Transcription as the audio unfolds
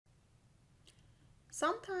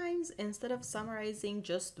Sometimes, instead of summarizing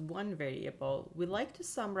just one variable, we like to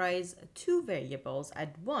summarize two variables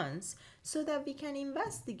at once so that we can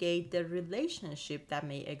investigate the relationship that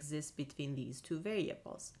may exist between these two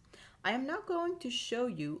variables. I am now going to show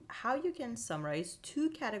you how you can summarize two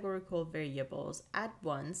categorical variables at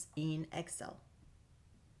once in Excel.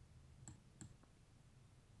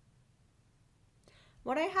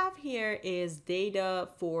 What I have here is data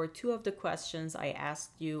for two of the questions I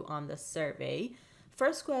asked you on the survey.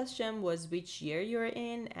 First question was which year you're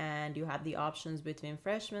in, and you had the options between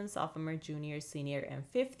freshman, sophomore, junior, senior, and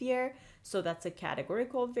fifth year. So that's a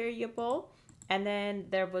categorical variable. And then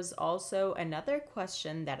there was also another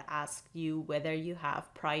question that asked you whether you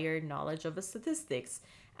have prior knowledge of a statistics,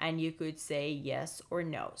 and you could say yes or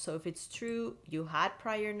no. So if it's true, you had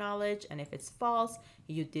prior knowledge, and if it's false,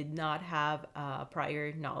 you did not have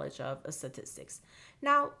prior knowledge of a statistics.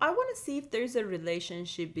 Now, I want to see if there's a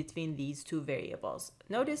relationship between these two variables.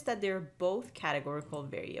 Notice that they're both categorical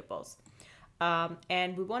variables.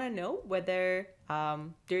 And we want to know whether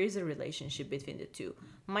there is a relationship between the two.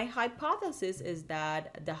 My hypothesis is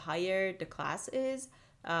that the higher the class is,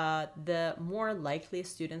 the more likely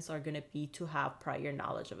students are going to be to have prior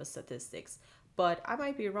knowledge of a statistics. But I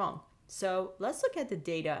might be wrong. So let's look at the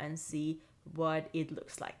data and see what it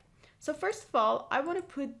looks like. So first of all, I want to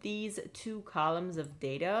put these two columns of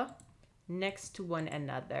data next to one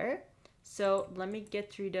another. So let me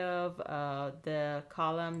get rid of the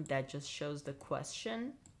column that just shows the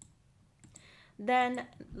question. Then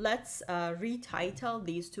let's retitle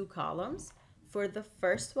these two columns. For the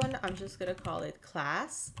first one, I'm just going to call it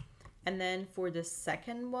class. And then for the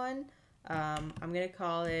second one, I'm going to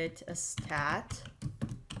call it a stat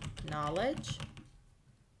knowledge.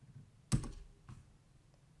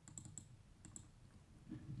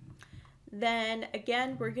 Then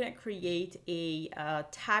again, we're going to create a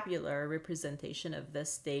tabular representation of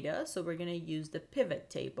this data. So we're going to use the pivot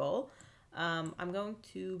table. I'm going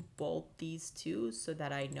to bold these two so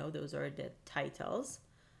that I know those are the titles.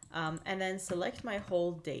 And then select my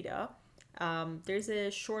whole data. There's a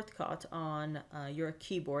shortcut on your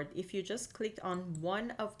keyboard. If you just click on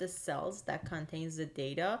one of the cells that contains the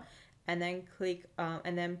data and then click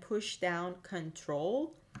and then push down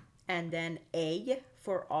Control and then A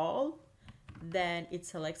for all, then it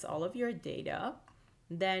selects all of your data.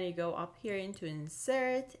 Then you go up here into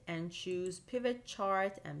Insert and choose Pivot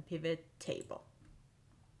Chart and Pivot Table.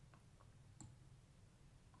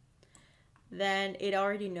 Then it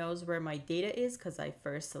already knows where my data is because I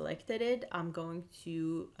first selected it. I'm going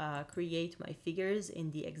to create my figures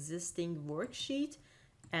in the existing worksheet,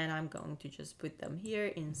 and I'm going to just put them here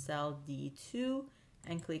in cell D2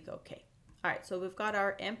 and click OK. All right, so we've got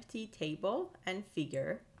our empty table and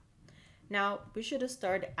figure. Now we should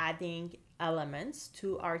start adding elements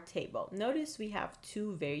to our table. Notice we have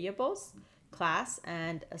two variables, class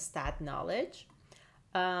and a stat knowledge.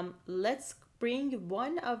 Let's bring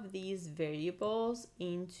one of these variables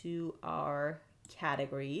into our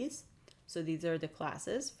categories. So these are the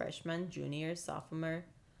classes, freshman, junior, sophomore.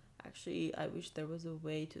 Actually, I wish there was a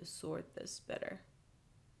way to sort this better.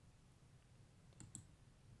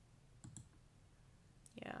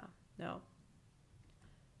 Yeah, no.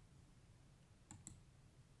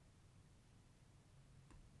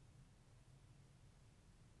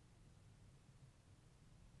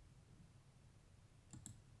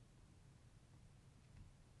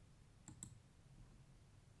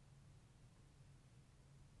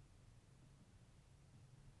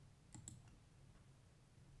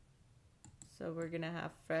 So we're gonna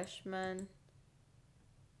have freshman,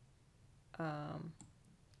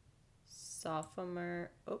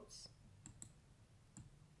 sophomore,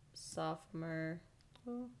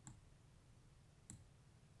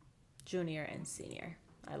 junior, and senior.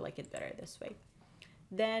 I like it better this way.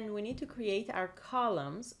 Then we need to create our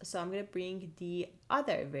columns. So I'm gonna bring the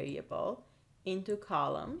other variable into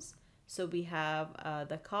columns. So we have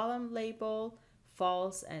the column label,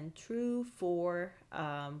 false and true for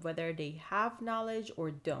whether they have knowledge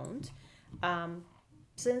or don't.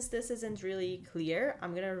 Since this isn't really clear,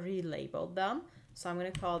 I'm gonna relabel them. So I'm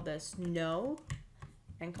gonna call this no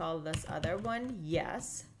and call this other one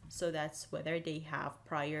yes. So that's whether they have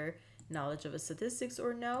prior knowledge of a statistics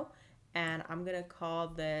or no. And I'm gonna call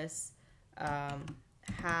this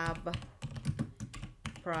have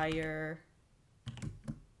prior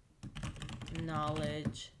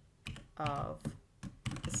knowledge of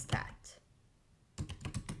stat.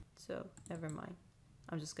 So never mind.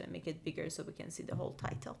 I'm just gonna make it bigger so we can see the whole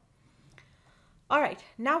title. All right,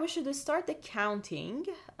 now we should start the counting.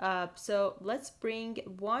 So let's bring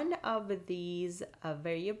one of these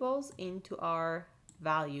variables into our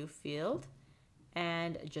value field.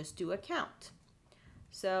 and just do a count.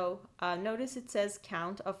 So notice it says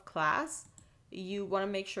count of class. You want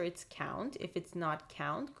to make sure it's count. If it's not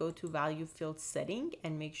count, go to value field setting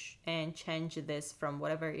and and change this from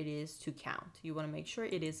whatever it is to count. You want to make sure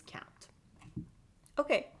it is count.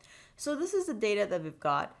 Okay, so this is the data that we've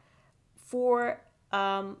got. For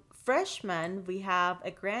freshmen, we have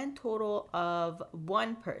a grand total of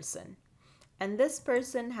 1 person, and this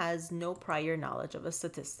person has no prior knowledge of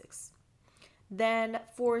statistics. Then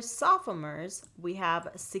for sophomores, we have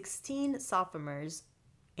 16 sophomores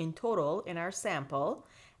in total in our sample,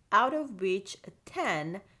 out of which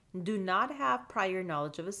 10 do not have prior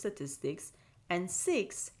knowledge of statistics and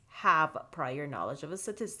 6 have prior knowledge of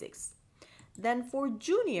statistics. Then for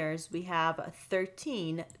juniors, we have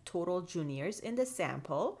 13 total juniors in the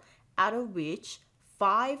sample, out of which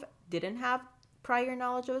 5 didn't have prior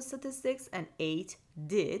knowledge of statistics and 8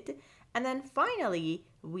 did. And then finally,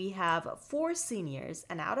 we have 4 seniors,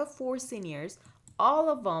 and out of 4 seniors, all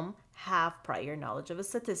of them have prior knowledge of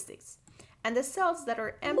statistics. And the cells that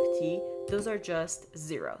are empty, those are just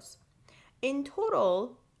zeros. In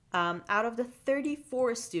total, out of the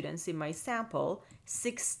 34 students in my sample,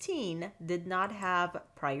 16 did not have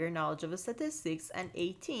prior knowledge of statistics and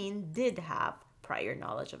 18 did have prior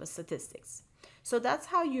knowledge of statistics. So that's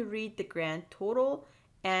how you read the grand total,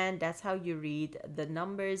 and that's how you read the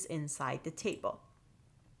numbers inside the table.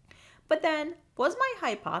 But then, was my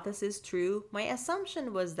hypothesis true? My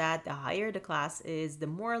assumption was that the higher the class is, the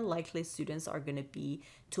more likely students are going to be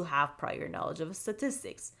to have prior knowledge of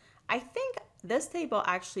statistics. I think this table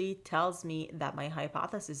actually tells me that my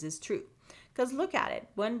hypothesis is true. Because look at it.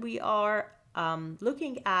 When we are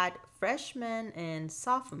looking at freshmen and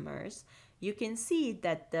sophomores, you can see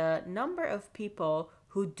that the number of people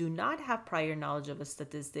who do not have prior knowledge of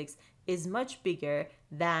statistics is much bigger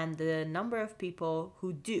than the number of people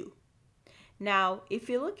who do. Now, if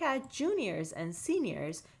you look at juniors and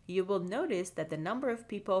seniors, you will notice that the number of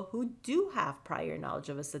people who do have prior knowledge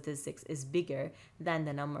of statistics is bigger than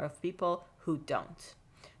the number of people who don't.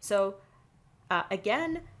 So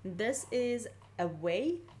again, this is a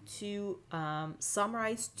way to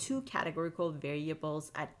summarize 2 categorical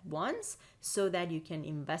variables at once so that you can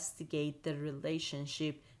investigate the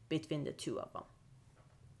relationship between the 2 of them.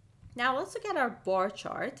 Now let's look at our bar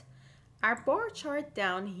chart. Our bar chart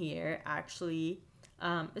down here actually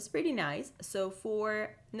is pretty nice. So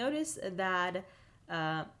notice that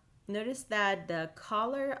the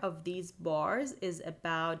color of these bars is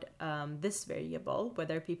about this variable,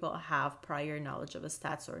 whether people have prior knowledge of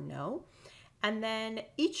stats or no. And then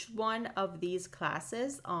each one of these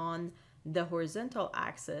classes on the horizontal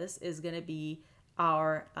axis is going to be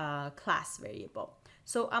our class variable.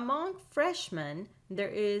 So among freshmen, there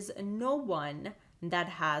is no one that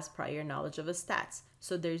has prior knowledge of stats.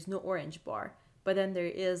 So there's no orange bar, but then there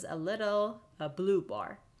is a little blue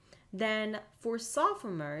bar. Then for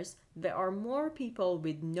sophomores, there are more people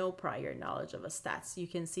with no prior knowledge of stats. You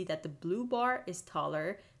can see that the blue bar is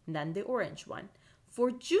taller than the orange one.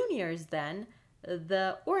 For juniors then,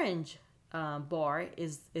 the orange bar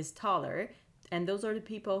is taller, and those are the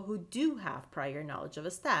people who do have prior knowledge of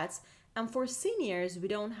stats. And for seniors, we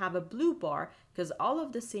don't have a blue bar because all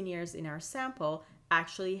of the seniors in our sample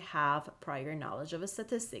actually have prior knowledge of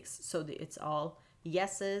statistics. So it's all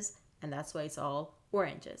yeses, and that's why it's all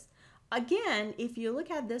oranges. Again, if you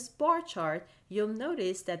look at this bar chart, you'll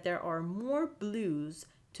notice that there are more blues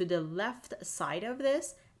to the left side of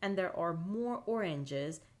this, and there are more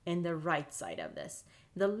oranges in the right side of this.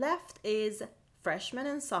 The left is freshmen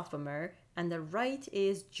and sophomore, and the right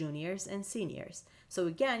is juniors and seniors. So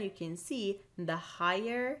again, you can see the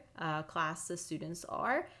higher class the students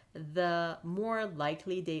are, the more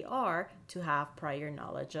likely they are to have prior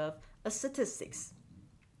knowledge of statistics.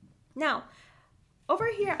 Now, over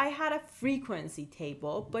here, I had a frequency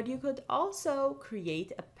table, but you could also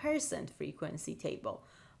create a percent frequency table.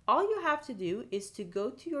 All you have to do is to go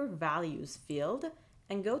to your values field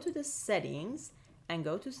and go to the settings and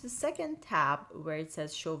go to the second tab where it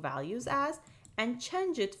says show values as, and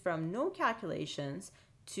change it from no calculations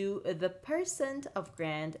to the percent of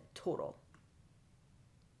grand total.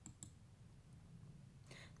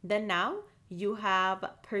 Then now you have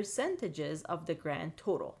percentages of the grand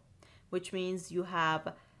total, which means you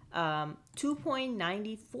have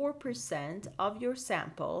 2.94% of your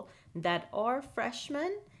sample that are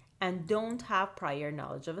freshmen and don't have prior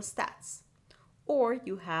knowledge of stats. Or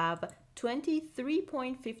you have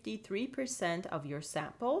 23.53% of your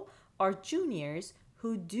sample are juniors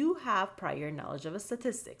who do have prior knowledge of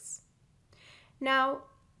statistics. Now,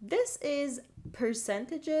 this is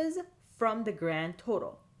percentages from the grand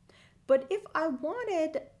total. But if I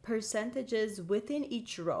wanted percentages within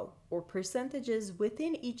each row or percentages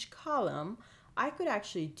within each column, I could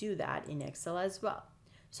actually do that in Excel as well.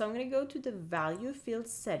 So I'm going to go to the value field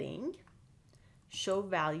setting, show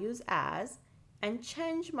values as, and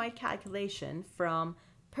change my calculation from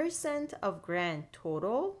percent of grand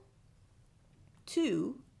total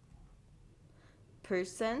to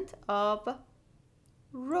percent of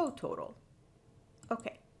row total.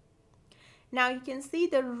 Okay. Now you can see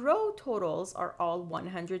the row totals are all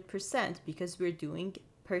 100% because we're doing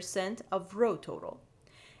percent of row total.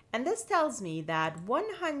 And this tells me that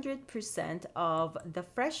 100% of the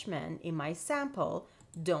freshmen in my sample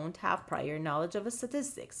don't have prior knowledge of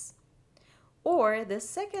statistics. Or the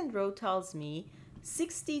second row tells me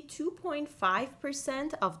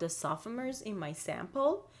 62.5% of the sophomores in my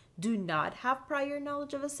sample do not have prior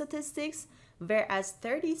knowledge of statistics, whereas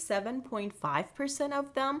 37.5%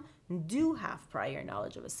 of them do have prior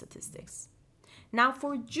knowledge of statistics. Now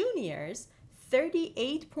for juniors,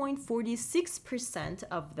 38.46%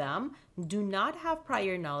 of them do not have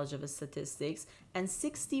prior knowledge of statistics, and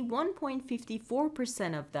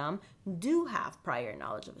 61.54% of them do have prior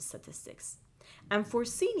knowledge of statistics. And for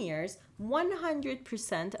seniors,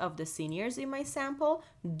 100% of the seniors in my sample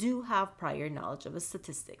do have prior knowledge of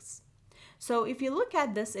statistics. So if you look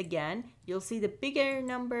at this again, you'll see the bigger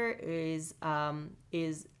number is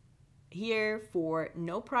here for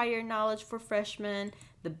no prior knowledge for freshmen.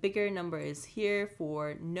 The bigger number is here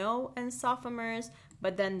for no and sophomores,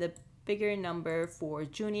 but then the bigger number for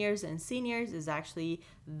juniors and seniors is actually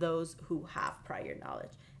those who have prior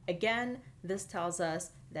knowledge. Again, this tells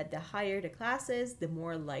us that the higher the class is, the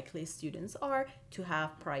more likely students are to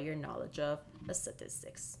have prior knowledge of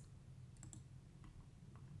statistics.